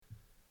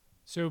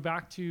So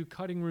back to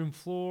cutting room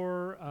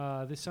floor.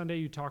 This Sunday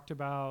you talked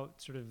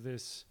about sort of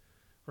this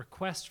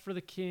request for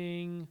the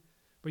king,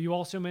 but you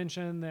also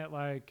mentioned that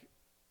like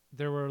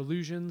there were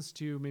allusions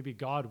to maybe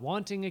God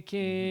wanting a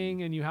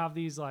king, and you have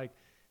these like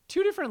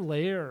two different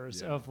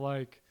layers of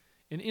like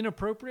an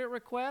inappropriate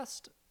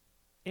request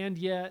and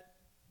yet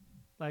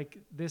like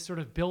this sort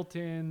of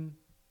built-in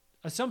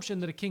assumption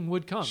that a king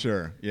would come.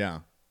 Sure. Yeah.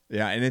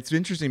 Yeah. And it's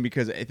interesting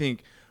because I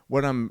think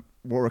what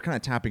we're kind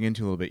of tapping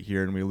into a little bit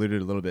here, and we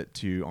alluded a little bit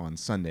to on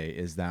Sunday,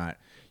 is that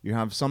you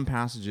have some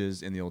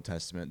passages in the Old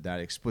Testament that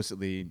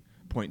explicitly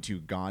point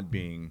to God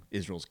being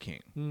Israel's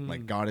king.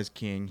 Like God is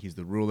king, he's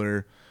the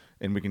ruler,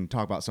 and we can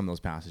talk about some of those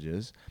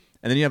passages.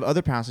 And then you have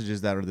other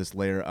passages that are this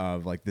layer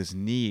of like this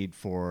need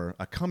for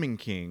a coming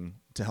king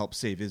to help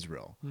save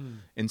Israel.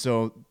 And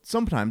so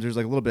sometimes there's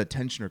like a little bit of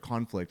tension or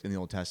conflict in the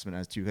Old Testament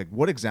as to like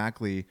what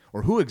exactly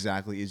or who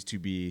exactly is to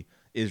be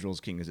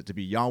Israel's king. Is it to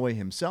be Yahweh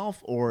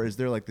himself, or is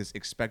there like this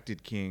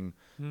expected king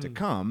to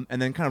come?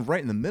 And then kind of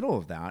right in the middle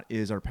of that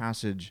is our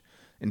passage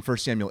in 1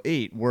 Samuel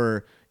 8,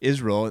 where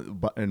Israel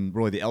and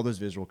really the elders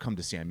of Israel come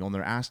to Samuel and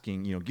they're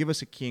asking, give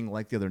us a king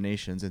like the other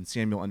nations. And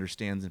Samuel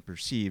understands and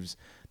perceives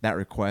that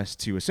request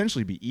to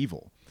essentially be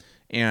evil.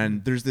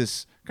 And there's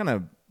this kind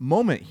of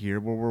moment here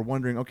where we're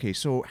wondering, okay,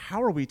 so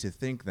how are we to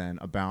think then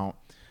about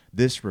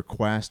this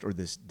request or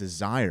this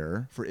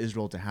desire for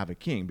Israel to have a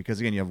king? Because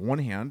again, you have one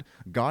hand,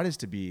 God is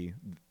to be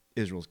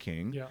Israel's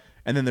king. Yeah.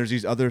 And then there's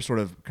these other sort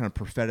of kind of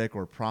prophetic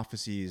or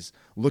prophecies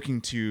looking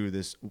to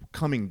this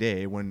coming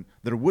day when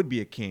there would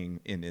be a king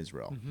in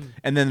Israel.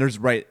 And then there's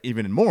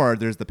even more,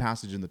 there's the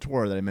passage in the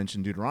Torah that I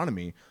mentioned,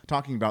 Deuteronomy,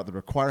 talking about the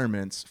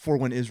requirements for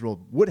when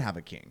Israel would have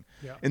a king.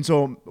 Yeah. And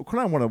so what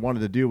I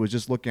wanted to do was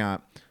just look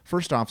at,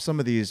 first off, some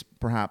of these,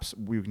 perhaps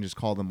we can just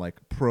call them like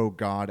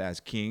pro-God as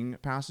king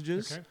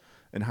passages. Okay.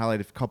 And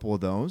highlight a couple of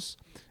those,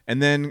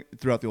 and then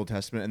throughout the Old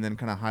Testament, and then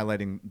kind of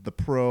highlighting the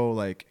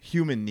like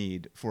human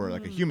need for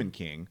like a human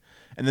king,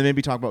 and then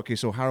maybe talk about, okay,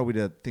 so how are we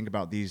to think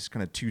about these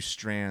kind of two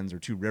strands or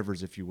two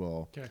rivers, if you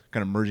will,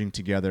 kind of merging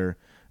together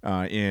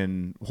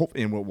in what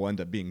will end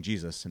up being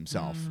Jesus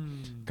himself,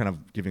 kind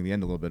of giving the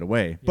end a little bit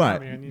away. Yeah,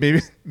 but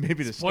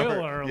maybe to start,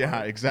 alert.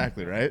 Yeah,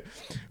 exactly, right.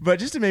 But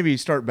just to maybe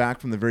start back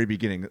from the very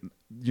beginning,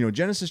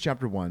 Genesis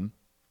chapter 1.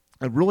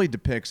 It really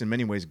depicts in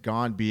many ways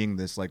God being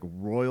this like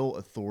royal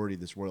authority,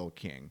 this royal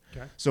king.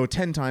 Okay. So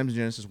 10 times in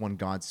Genesis 1,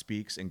 God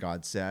speaks and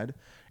God said.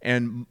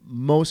 And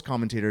most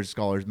commentators,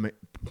 scholars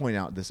point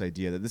out this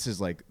idea that this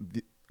is like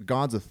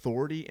God's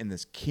authority in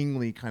this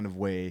kingly kind of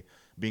way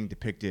being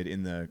depicted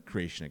in the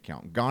creation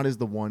account. God is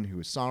the one who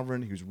is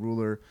sovereign, who's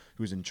ruler,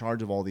 who's in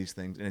charge of all these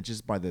things. And it's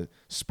just by the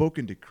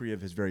spoken decree of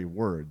his very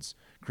words,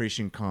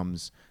 creation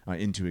comes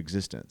into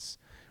existence.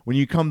 When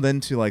you come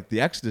then to like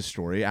the Exodus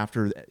story,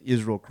 after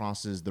Israel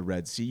crosses the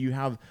Red Sea, you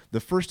have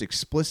the first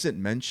explicit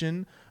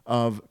mention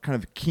of kind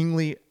of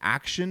kingly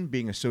action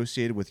being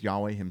associated with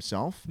Yahweh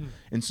himself.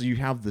 And so you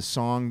have the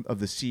Song of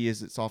the Sea,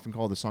 as it's often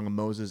called, the Song of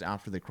Moses,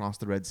 after they cross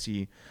the Red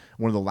Sea.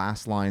 One of the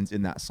last lines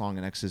in that song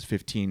in Exodus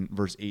 15,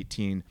 verse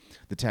 18,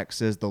 the text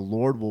says, "The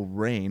Lord will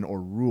reign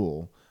or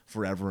rule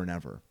forever and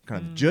ever."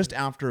 Kind of just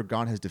after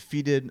God has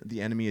defeated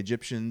the enemy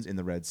Egyptians in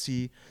the Red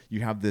Sea,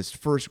 you have this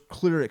first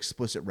clear,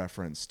 explicit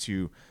reference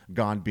to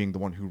God being the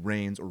one who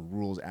reigns or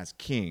rules as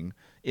king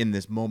in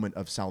this moment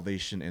of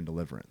salvation and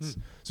deliverance.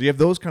 So you have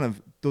those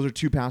are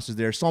two passages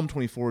there. Psalm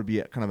 24 would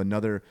be kind of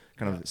another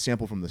kind of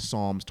sample from the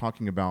Psalms,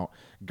 talking about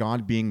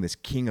God being this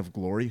King of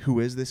glory. Who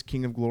is this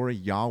King of glory?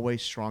 Yahweh,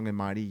 strong and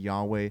mighty,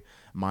 Yahweh,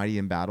 mighty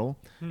in battle.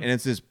 And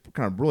it's this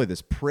kind of really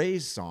this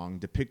praise song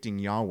depicting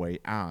Yahweh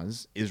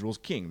as Israel's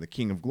king, the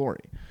King of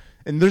glory.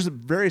 And there's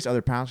various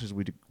other passages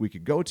we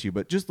could go to,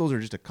 but those are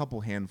just a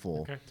couple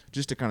handful,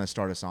 just to kind of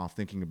start us off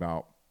thinking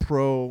about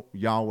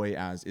pro-Yahweh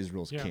as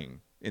Israel's king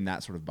in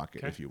that sort of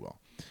bucket, if you will.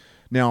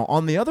 Now,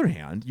 on the other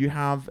hand, you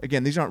have,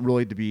 again, these aren't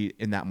really to be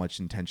in that much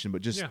intention,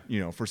 but just,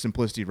 for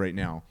simplicity right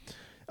now.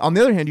 On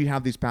the other hand, you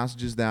have these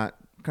passages that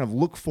kind of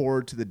look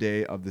forward to the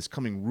day of this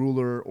coming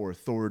ruler or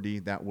authority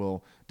that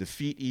will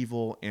defeat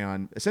evil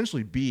and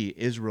essentially be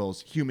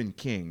Israel's human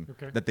king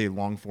that they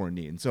long for and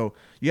need. And so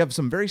you have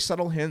some very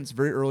subtle hints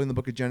very early in the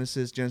book of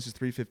Genesis. Genesis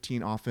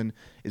 3:15 often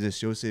is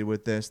associated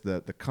with this,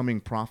 the coming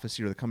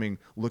prophecy or the coming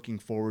looking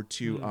forward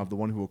to of the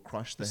one who will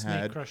crush the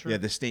head. Snake crusher. Yeah,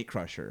 the snake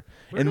crusher.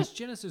 Where does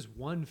Genesis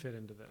 1 fit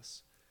into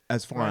this?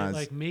 As far as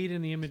like made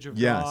in the image of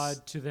God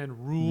to then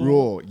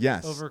rule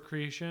over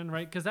creation,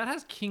 right? Because that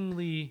has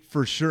kingly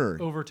for sure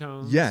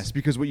overtones. Yes,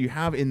 because what you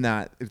have in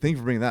that, thank you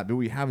for bringing that, but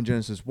what you have in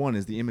Genesis 1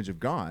 is the image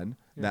of God,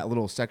 that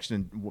little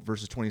section in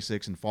verses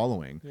 26 and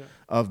following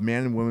of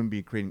man and woman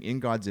being created in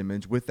God's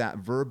image with that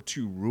verb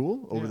to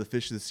rule over the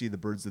fish of the sea, the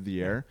birds of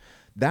the air.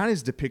 That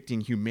is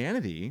depicting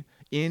humanity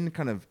in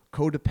kind of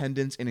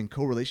codependence and in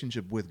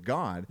co-relationship with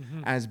God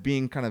as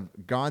being kind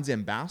of God's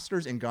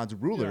ambassadors and God's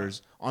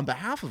rulers on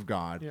behalf of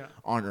God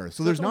on earth.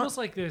 So there's it's almost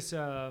like this,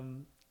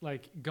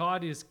 like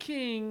God is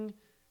king,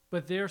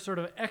 but they're sort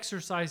of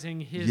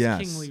exercising his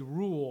kingly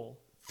rule.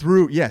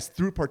 Through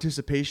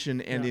participation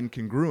and in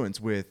congruence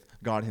with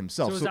God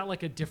himself. So is that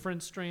like a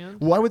different strand?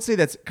 Well, I would say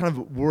that's kind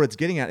of where it's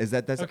getting at, is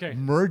that that's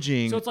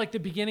merging. So it's like the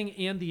beginning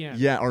and the end.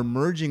 Yeah, or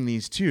merging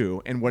these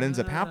two. And what ends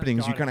up happening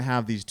is you kind of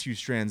have these two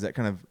strands that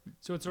kind of...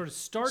 So it sort of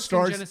starts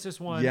in Genesis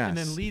 1 and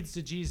then leads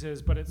to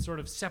Jesus, but it sort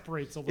of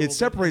separates a little bit. It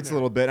separates a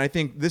little bit. I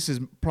think this is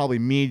probably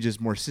me just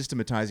more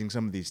systematizing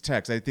some of these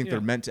texts. I think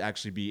they're meant to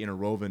actually be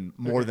interwoven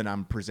more than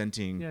I'm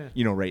presenting,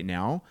 right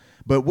now.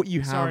 But what you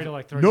have... Sorry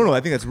to throw No,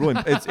 I think that's really...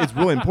 it's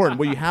really important.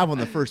 What you have on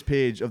the first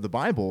page of the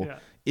Bible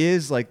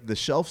is like the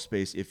shelf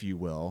space, if you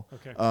will,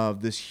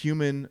 of this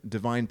human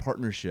divine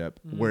partnership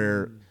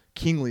where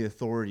kingly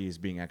authority is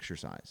being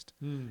exercised.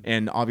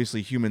 And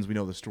obviously humans, we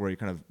know the story,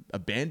 kind of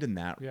abandon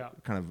that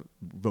kind of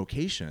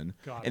vocation.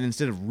 And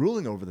instead of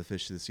ruling over the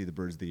fish of the sea, the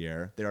birds of the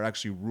air, they are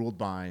actually ruled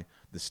by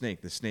the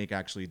snake. The snake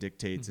actually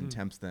dictates and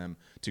tempts them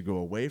to go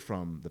away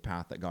from the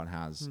path that God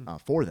has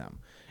for them.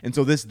 And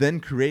so this then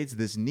creates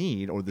this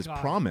need or this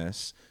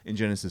promise in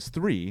Genesis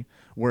 3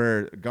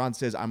 where God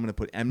says, I'm going to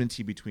put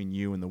enmity between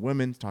you and the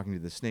woman, talking to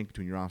the snake,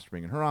 between your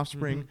offspring and her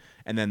offspring.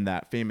 And then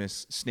that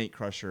famous snake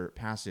crusher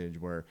passage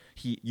where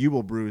you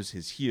will bruise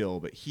his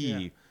heel, but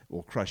he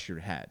will crush your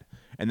head.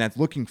 And that's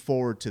looking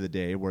forward to the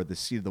day where the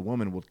seed of the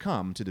woman would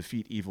come to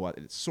defeat evil at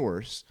its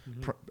source,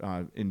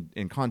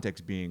 in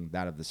context being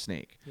that of the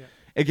snake.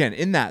 Again,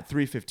 in that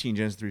Genesis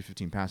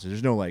 3:15 passage,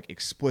 there's no like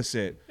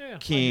explicit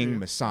king,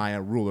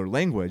 Messiah, ruler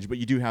language, but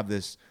you do have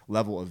this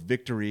level of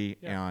victory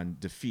and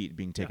defeat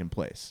being taken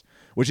place,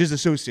 which is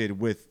associated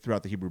with,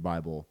 throughout the Hebrew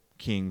Bible,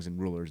 kings and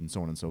rulers and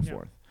so on and so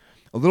forth.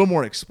 A little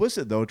more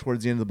explicit, though,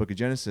 towards the end of the book of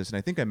Genesis, and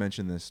I think I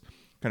mentioned this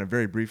kind of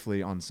very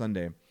briefly on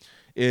Sunday,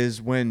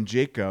 is when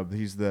Jacob,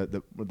 he's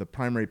the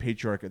primary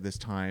patriarch at this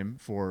time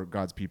for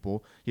God's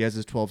people. He has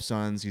his 12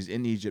 sons. He's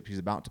in Egypt. He's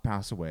about to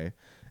pass away.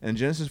 And in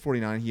Genesis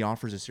 49, he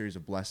offers a series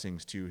of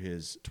blessings to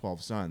his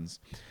 12 sons.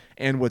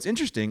 And what's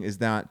interesting is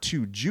that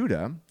to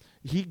Judah,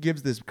 he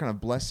gives this kind of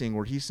blessing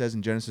where he says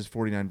in Genesis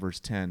 49, verse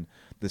 10,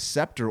 the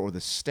scepter or the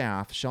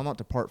staff shall not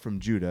depart from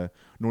Judah,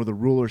 nor the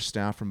ruler's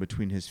staff from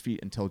between his feet,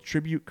 until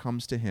tribute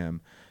comes to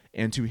him,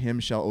 and to him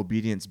shall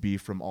obedience be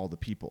from all the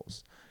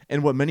peoples.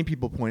 And what many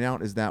people point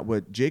out is that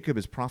what Jacob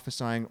is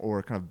prophesying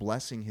or kind of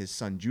blessing his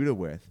son Judah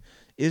with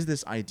is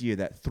this idea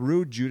that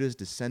through Judah's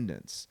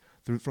descendants,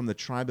 from the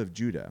tribe of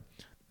Judah,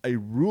 a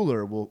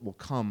ruler will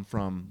come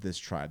from this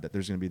tribe, that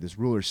there's going to be this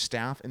ruler's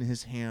staff in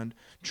his hand,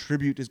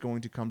 tribute is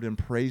going to come to him,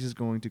 praise is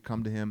going to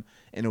come to him,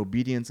 and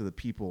obedience of the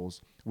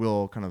peoples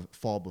will kind of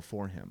fall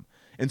before him.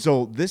 And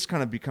so this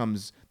kind of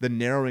becomes the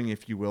narrowing,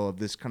 if you will, of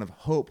this kind of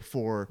hope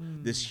for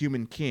this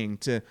human king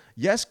to,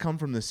 yes, come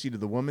from the seed of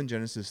the woman,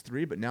 Genesis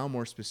 3, but now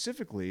more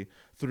specifically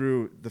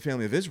through the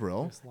family of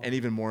Israel, and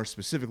even more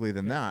specifically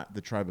than that,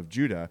 the tribe of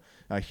Judah,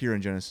 here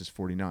in Genesis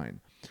 49.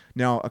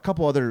 Now, a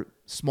couple other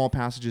small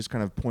passages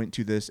kind of point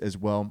to this as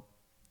well.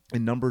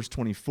 In Numbers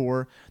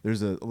 24,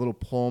 there's a little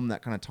poem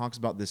that kind of talks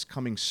about this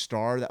coming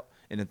star,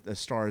 and a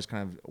star is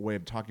kind of a way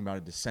of talking about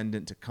a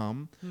descendant to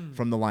come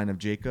from the line of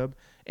Jacob.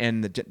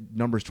 And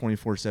Numbers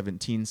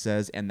 24:17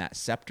 says, and that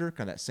scepter,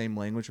 kind of that same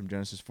language from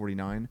Genesis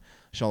 49,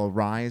 shall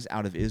arise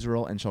out of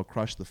Israel and shall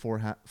crush the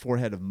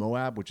forehead of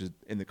Moab, which is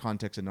in the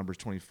context of Numbers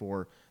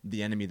 24,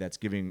 the enemy that's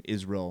giving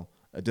Israel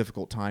a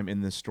difficult time in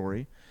this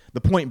story.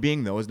 The point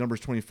being, though, is Numbers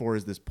 24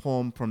 is this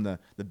poem from the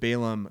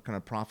Balaam kind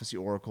of prophecy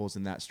oracles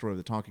in that story of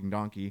the talking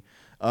donkey,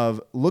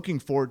 of looking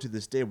forward to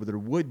this day where there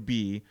would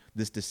be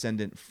this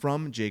descendant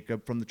from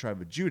Jacob, from the tribe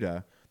of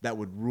Judah, that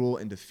would rule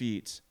and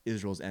defeat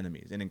Israel's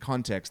enemies. And in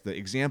context, the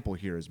example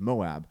here is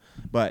Moab.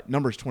 But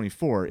Numbers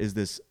 24 is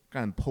this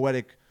kind of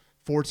poetic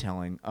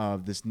foretelling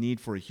of this need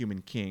for a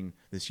human king,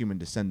 this human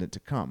descendant to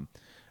come.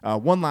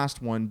 One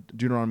last one,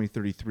 Deuteronomy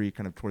 33,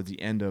 kind of towards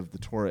the end of the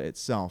Torah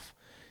itself.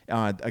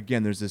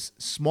 Again, there's this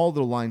small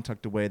little line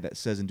tucked away that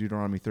says in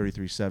Deuteronomy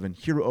 33:7,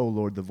 hear, O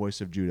Lord, the voice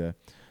of Judah,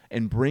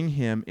 and bring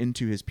him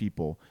into his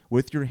people.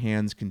 With your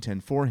hands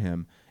contend for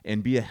him,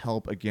 and be a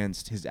help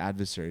against his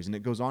adversaries. And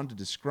it goes on to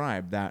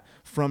describe that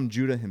from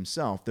Judah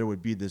himself, there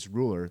would be this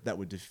ruler that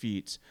would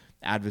defeat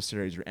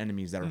adversaries or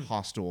enemies that are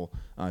hostile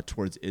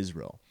towards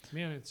Israel.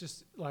 Man, it's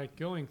just like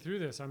going through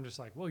this, I'm just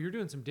like, whoa, you're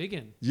doing some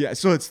digging. Yeah,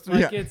 so it's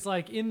like it's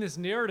like in this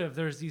narrative,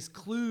 there's these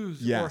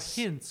clues or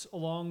hints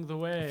along the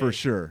way. For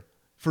sure.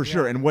 For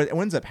sure. And what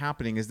ends up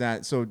happening is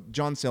that, so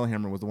John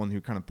Sailhammer was the one who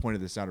kind of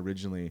pointed this out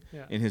originally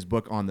in his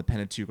book on the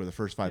Pentateuch, or the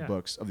first 5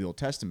 books of the Old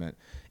Testament,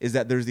 is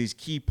that there's these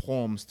key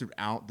poems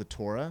throughout the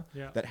Torah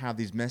that have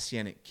these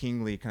messianic,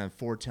 kingly kind of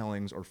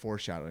foretellings or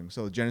foreshadowing.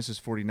 So Genesis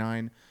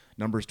 49,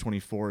 Numbers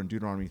 24, and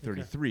Deuteronomy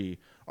 33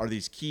 are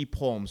these key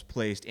poems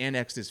placed, and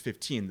Exodus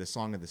 15, the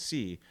Song of the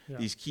Sea,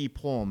 these key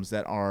poems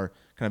that are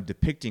kind of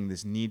depicting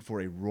this need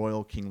for a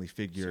royal kingly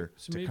figure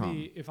to come. So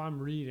maybe if I'm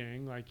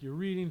reading, like you're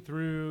reading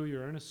through,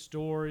 you're in a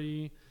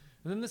story,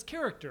 and then this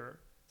character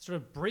sort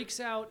of breaks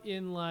out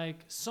in like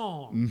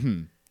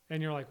song,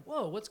 and you're like,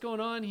 whoa, what's going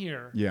on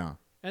here? Yeah.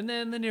 And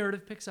then the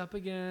narrative picks up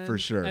again. For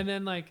sure. And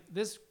then like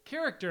this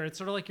character, it's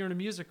sort of like you're in a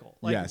musical.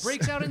 Like it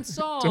breaks out in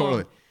song.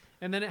 Totally.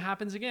 And then it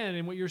happens again.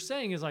 And what you're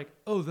saying is like,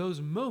 oh, those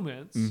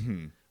moments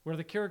where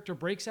the character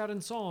breaks out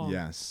in song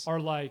Yes. are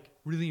like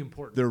really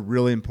important. They're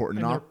really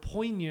important. And they're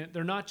poignant.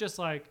 They're not just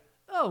like,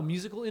 oh,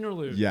 musical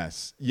interlude.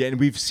 Yes. Yeah, and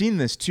we've seen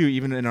this too,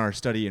 even in our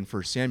study in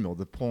 1 Samuel.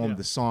 The poem,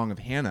 the Song of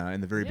Hannah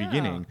in the very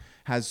beginning,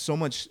 has so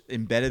much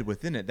embedded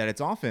within it that it's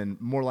often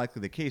more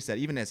likely the case that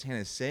even as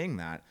Hannah's saying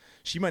that,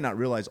 she might not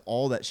realize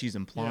all that she's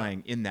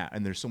implying in that.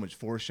 And there's so much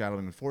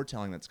foreshadowing and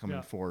foretelling that's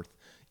coming forth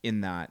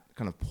in that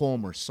kind of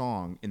poem or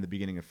song in the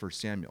beginning of 1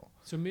 Samuel.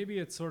 So maybe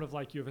it's sort of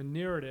like you have a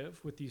narrative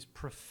with these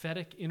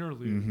prophetic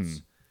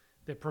interludes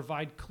that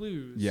provide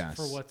clues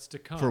for what's to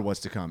come. For what's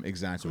to come,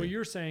 exactly. So what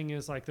you're saying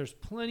is like there's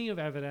plenty of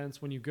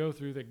evidence when you go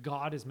through that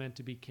God is meant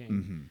to be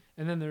king.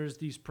 And then there's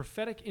these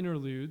prophetic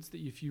interludes that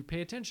if you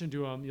pay attention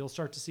to them, you'll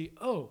start to see,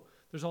 oh,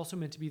 there's also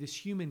meant to be this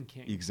human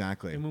king.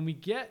 Exactly. And when we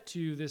get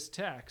to this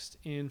text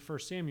in 1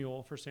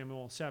 Samuel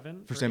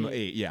 7, 1 Samuel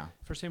 8,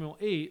 1 Samuel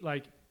 8,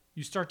 like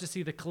you start to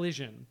see the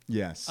collision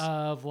Yes.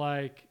 of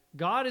like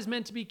God is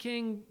meant to be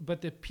king,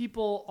 but the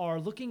people are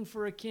looking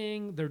for a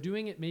king. They're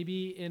doing it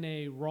maybe in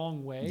a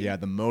wrong way. Yeah,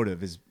 the motive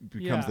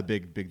becomes the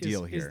big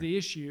deal here. Is the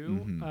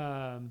issue.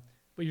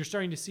 But you're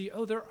starting to see,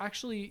 oh, they're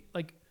actually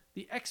like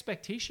the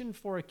expectation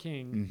for a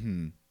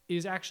king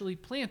is actually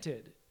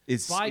planted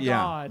by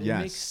God. It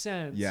makes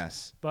sense.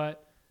 Yes.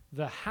 But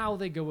the how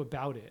they go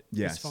about it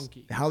is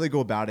funky. How they go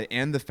about it,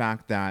 and the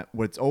fact that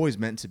what's always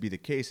meant to be the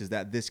case is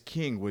that this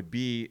king would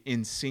be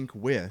in sync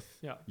with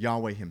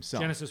Yahweh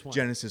himself.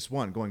 Genesis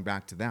 1, going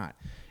back to that.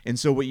 And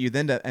so what you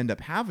then end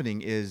up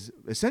having is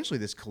essentially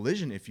this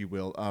collision, if you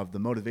will, of the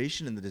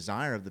motivation and the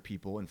desire of the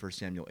people in 1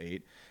 Samuel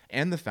 8,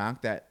 and the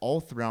fact that all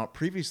throughout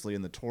previously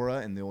in the Torah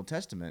and the Old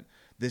Testament,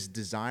 this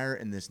desire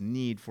and this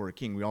need for a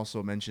king. We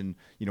also mentioned,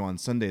 on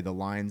Sunday, the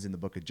lines in the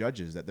book of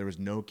Judges that there was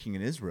no king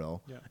in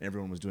Israel and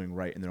everyone was doing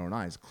right in their own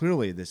eyes.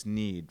 Clearly, this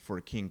need for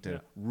a king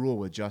to rule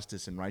with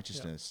justice and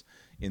righteousness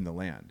in the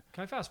land.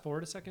 Can I fast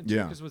forward a second too?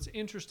 Because what's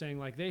interesting,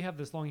 like they have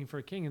this longing for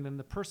a king, and then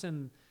the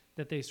person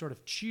that they sort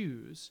of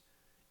choose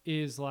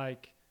is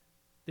like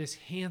this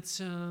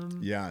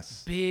handsome,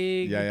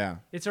 big.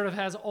 It sort of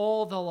has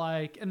all the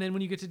like, and then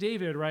when you get to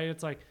David, right,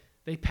 it's like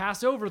they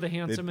pass over the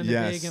handsome and the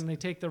big, and they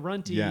take the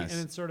runty, and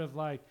it's sort of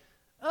like,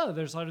 oh,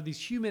 there's a lot of these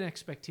human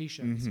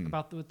expectations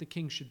about what the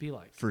king should be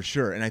like. For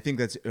sure. And I think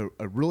that's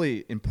a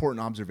really important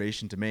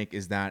observation to make,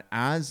 is that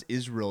as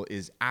Israel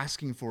is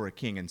asking for a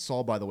king, and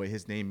Saul, by the way,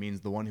 his name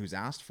means the one who's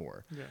asked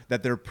for,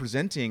 that they're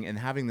presenting and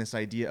having this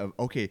idea of,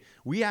 okay,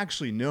 we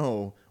actually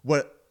know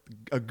what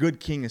a good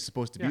king is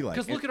supposed to be like.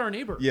 Because look at our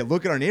neighbor. Yeah,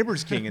 look at our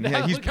neighbor's king. And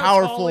he's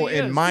powerful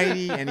and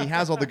mighty, and he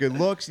has all the good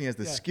looks, and he has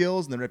the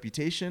skills and the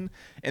reputation.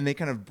 And they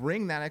kind of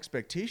bring that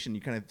expectation. You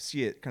kind of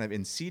see it kind of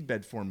in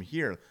seedbed form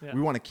here.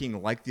 We want a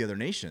king like the other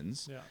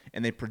nations.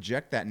 And they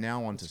project that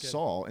now onto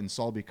Saul. And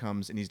Saul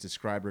becomes, and he's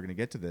described, we're going to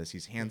get to this,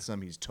 he's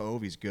handsome, he's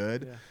tov, he's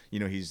good.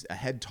 He's a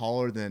head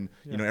taller than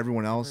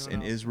everyone else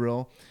in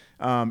Israel.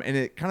 And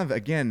it kind of,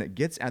 again,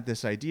 gets at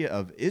this idea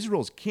of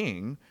Israel's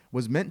king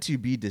was meant to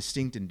be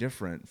distinct and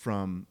different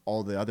from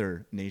all the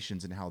other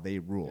nations and how they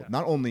ruled.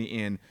 Not only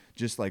in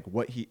just like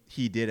what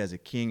he did as a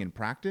king in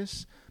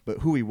practice, but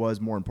who he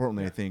was, more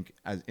importantly, I think,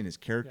 as in his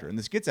character. And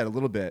this gets at a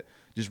little bit,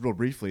 just real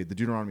briefly, the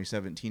Deuteronomy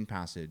 17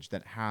 passage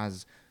that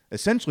has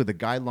essentially the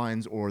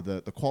guidelines or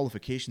the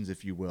qualifications,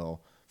 if you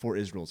will, for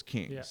Israel's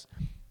kings.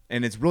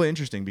 And it's really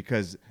interesting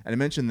because, and I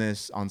mentioned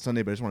this on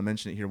Sunday, but I just want to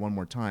mention it here one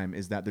more time,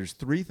 is that there's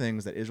 3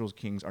 things that Israel's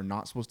kings are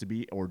not supposed to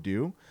be or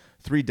do.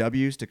 3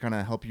 W's to kind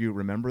of help you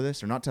remember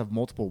this, are not to have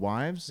multiple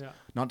wives,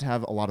 not to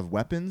have a lot of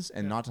weapons,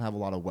 and not to have a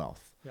lot of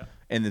wealth.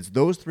 And it's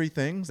those 3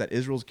 things that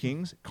Israel's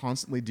kings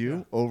constantly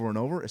do over and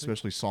over,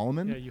 especially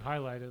Solomon. Yeah, you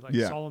highlighted. Like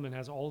Solomon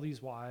has all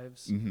these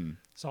wives.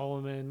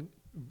 Solomon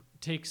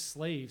takes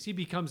slaves. He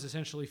becomes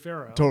essentially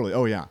Pharaoh. Totally.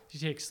 Oh, yeah. He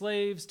takes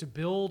slaves to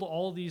build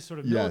all these sort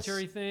of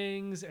military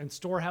things and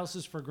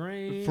storehouses for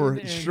grain.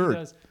 For sure. He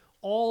does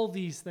all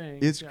these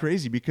things. It's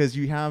crazy because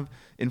you have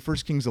in 1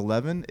 Kings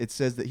 11, it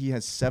says that he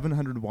has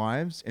 700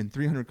 wives and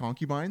 300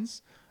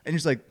 concubines. And you're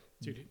just like,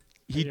 dude,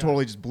 he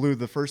totally just blew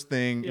the first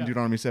thing in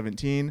Deuteronomy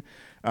 17.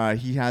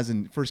 He has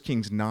in 1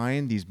 Kings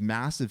 9 these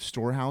massive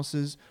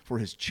storehouses for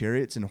his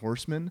chariots and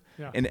horsemen.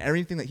 And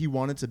everything that he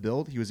wanted to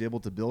build, he was able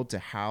to build to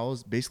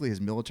house basically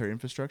his military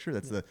infrastructure.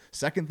 That's the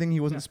second thing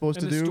he wasn't supposed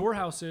to do. And the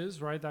storehouses,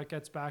 right, that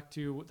gets back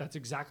to, that's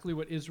exactly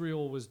what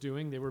Israel was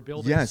doing. They were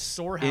building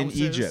storehouses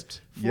in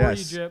Egypt. For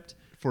Egypt.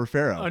 For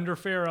Pharaoh. Under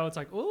Pharaoh. It's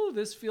like, oh,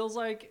 this feels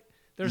like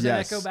there's an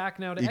echo back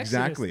now to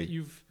Exodus that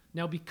you've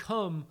now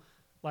become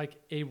like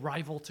a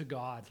rival to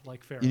God,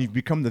 like Pharaoh. And you've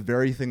become the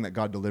very thing that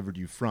God delivered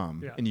you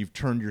from, and you've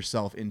turned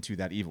yourself into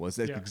that evil. It's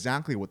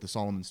exactly what the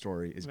Solomon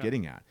story is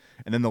getting at.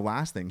 And then the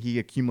last thing, he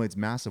accumulates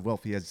massive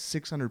wealth. He has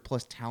 600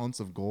 plus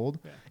talents of gold,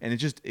 and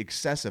it's just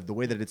excessive, the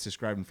way that it's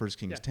described in 1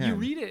 Kings 10. You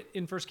read it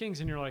in 1 Kings,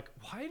 and you're like,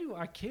 why do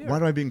I care? Why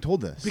am I being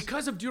told this?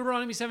 Because of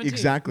Deuteronomy 17.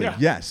 Exactly,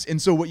 yes.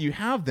 And so what you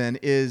have then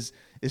is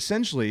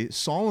essentially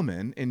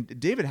Solomon, and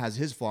David has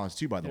his flaws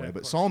too, by the way,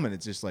 but Solomon,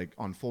 it's just like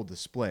on full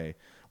display,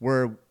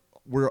 where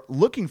we're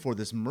looking for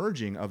this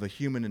merging of a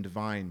human and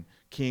divine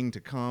king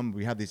to come.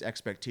 We have this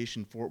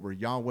expectation for it where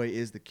Yahweh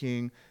is the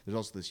king. There's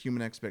also this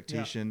human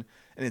expectation.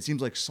 And it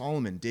seems like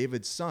Solomon,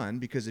 David's son,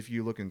 because if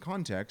you look in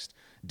context,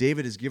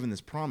 David is given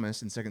this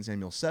promise in 2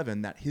 Samuel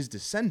 7 that his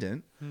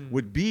descendant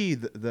would be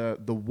the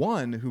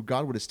one who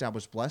God would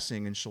establish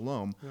blessing and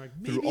shalom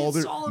through all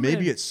their.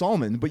 Maybe it's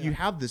Solomon, but you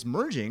have this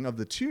merging of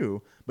the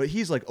two, but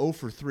he's like 0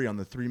 for 3 on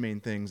the 3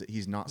 main things that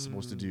he's not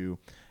supposed to do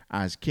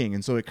as king.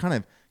 And so it kind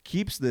of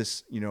keeps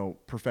this,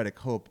 prophetic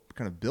hope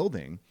kind of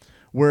building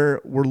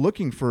where we're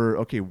looking for,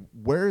 okay,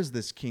 where is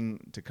this king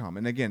to come?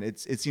 And again, it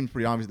seems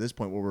pretty obvious at this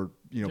point what we're,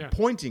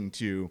 pointing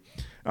to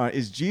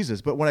is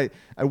Jesus. But what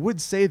I would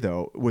say,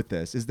 though, with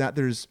this is that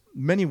there's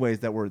many ways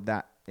that we're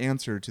that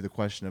answer to the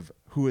question of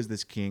who is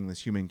this king,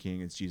 this human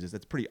king, it's Jesus.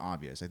 That's pretty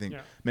obvious. I think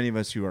many of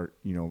us who are,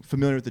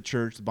 familiar with the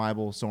church, the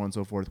Bible, so on and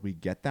so forth, we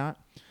get that.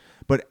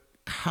 But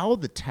how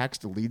the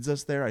text leads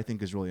us there, I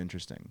think, is really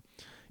interesting.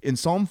 In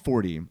Psalm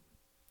 40,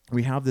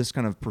 we have this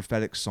kind of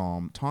prophetic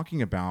psalm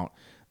talking about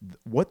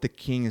what the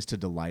king is to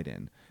delight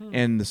in.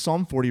 And the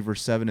Psalm 40,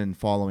 verse 7 and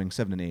following,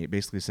 7 and 8,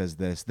 basically says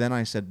this: "Then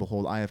I said,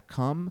 behold, I have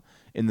come.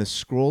 In the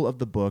scroll of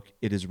the book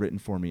it is written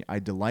for me. I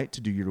delight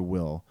to do your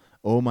will.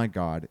 Oh my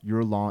God,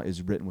 your law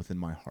is written within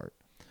my heart."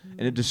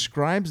 And it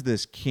describes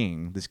this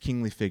king, this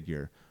kingly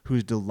figure,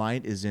 whose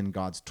delight is in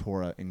God's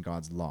Torah and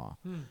God's law,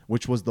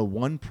 which was the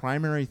one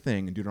primary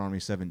thing in Deuteronomy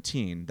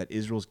 17 that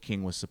Israel's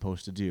king was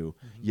supposed to do.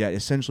 Yet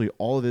essentially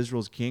all of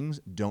Israel's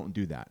kings don't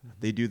do that.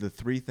 They do the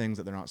 3 things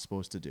that they're not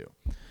supposed to do.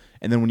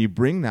 And then when you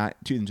bring that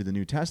into the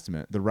New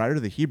Testament, the writer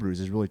of the Hebrews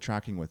is really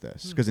tracking with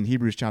this. Because in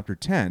Hebrews chapter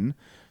 10,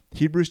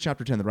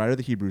 the writer of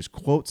the Hebrews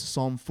quotes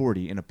Psalm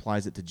 40 and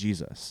applies it to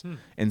Jesus.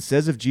 And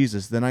says of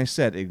Jesus, "Then I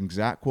said," an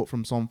exact quote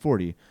from Psalm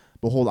 40,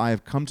 "Behold, I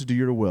have come to do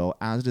your will,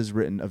 as it is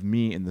written of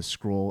me in the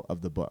scroll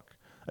of the book."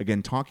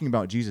 Again, talking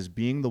about Jesus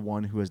being the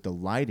one who is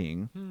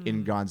delighting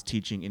in God's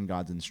teaching, in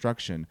God's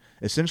instruction,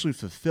 essentially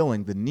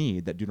fulfilling the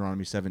need that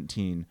Deuteronomy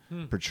 17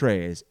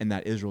 portrays and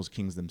that Israel's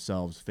kings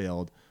themselves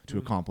failed to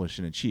accomplish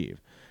and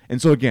achieve.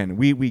 And so again,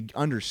 we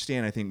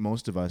understand, I think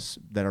most of us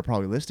that are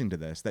probably listening to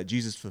this, that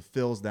Jesus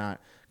fulfills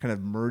that kind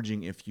of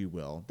merging, if you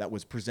will, that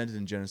was presented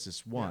in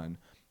Genesis 1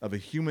 of a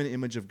human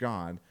image of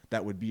God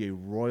that would be a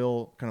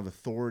royal kind of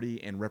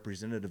authority and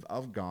representative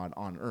of God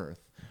on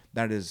earth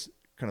that is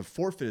kind of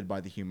forfeited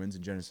by the humans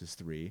in Genesis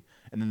 3.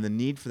 And then the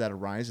need for that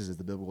arises as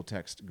the biblical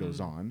text goes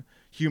on.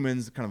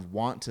 Humans kind of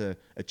want to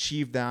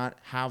achieve that,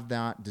 have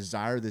that,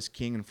 desire this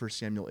king in 1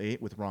 Samuel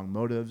 8 with wrong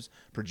motives,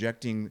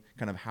 projecting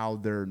kind of how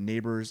their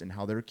neighbors and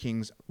how their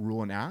kings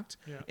rule and act,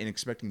 and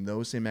expecting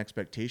those same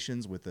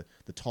expectations with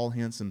the tall,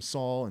 handsome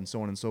Saul and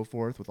so on and so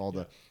forth with all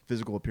the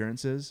physical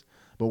appearances.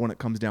 But when it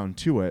comes down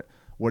to it,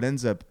 what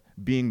ends up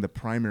being the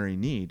primary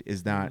need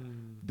is that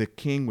the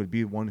king would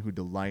be one who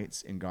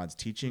delights in God's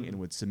teaching and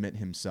would submit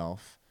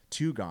himself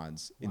to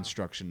God's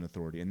instruction and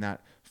authority. And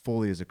that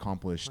fully is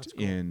accomplished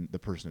in the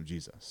person of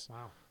Jesus.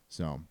 Wow.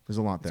 So there's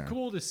a lot there. It's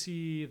cool to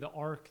see the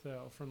arc,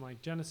 though, from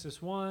like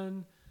Genesis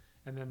 1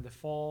 and then the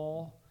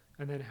fall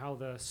and then how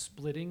the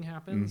splitting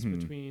happens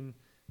between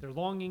their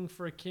longing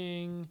for a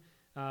king,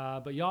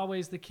 but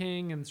Yahweh's the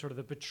king, and sort of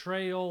the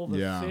betrayal,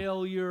 the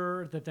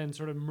failure that then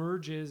sort of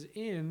merges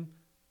in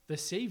the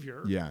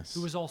Savior,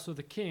 who is also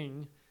the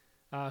king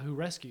who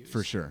rescues.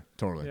 For sure.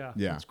 Totally. Yeah.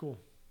 That's cool.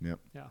 Yep.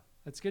 Yeah.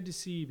 That's good to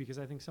see, because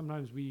I think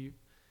sometimes we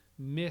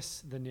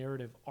miss the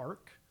narrative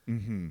arc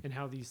and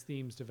how these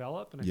themes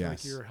develop. And I feel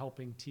like you're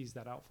helping tease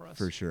that out for us.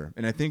 For sure.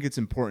 And I think it's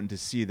important to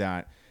see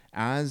that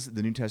as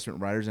the New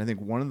Testament writers, and I think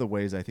one of the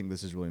ways I think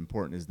this is really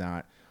important is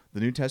that the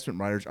New Testament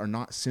writers are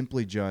not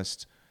simply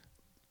just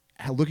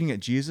looking at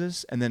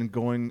Jesus and then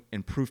going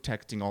and proof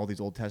texting all these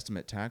Old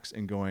Testament texts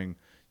and going,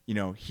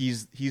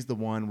 he's the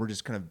one. We're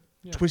just kind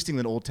of twisting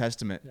the Old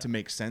Testament to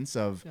make sense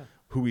of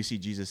who we see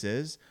Jesus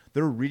is.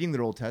 They're reading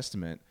their Old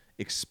Testament,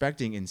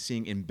 expecting and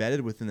seeing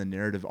embedded within the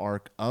narrative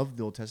arc of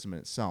the Old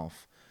Testament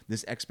itself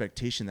this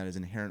expectation that is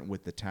inherent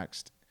with the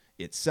text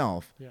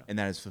itself, and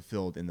that is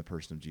fulfilled in the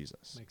person of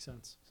Jesus. Makes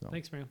sense. So.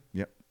 Thanks, man.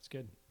 Yep. It's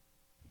good.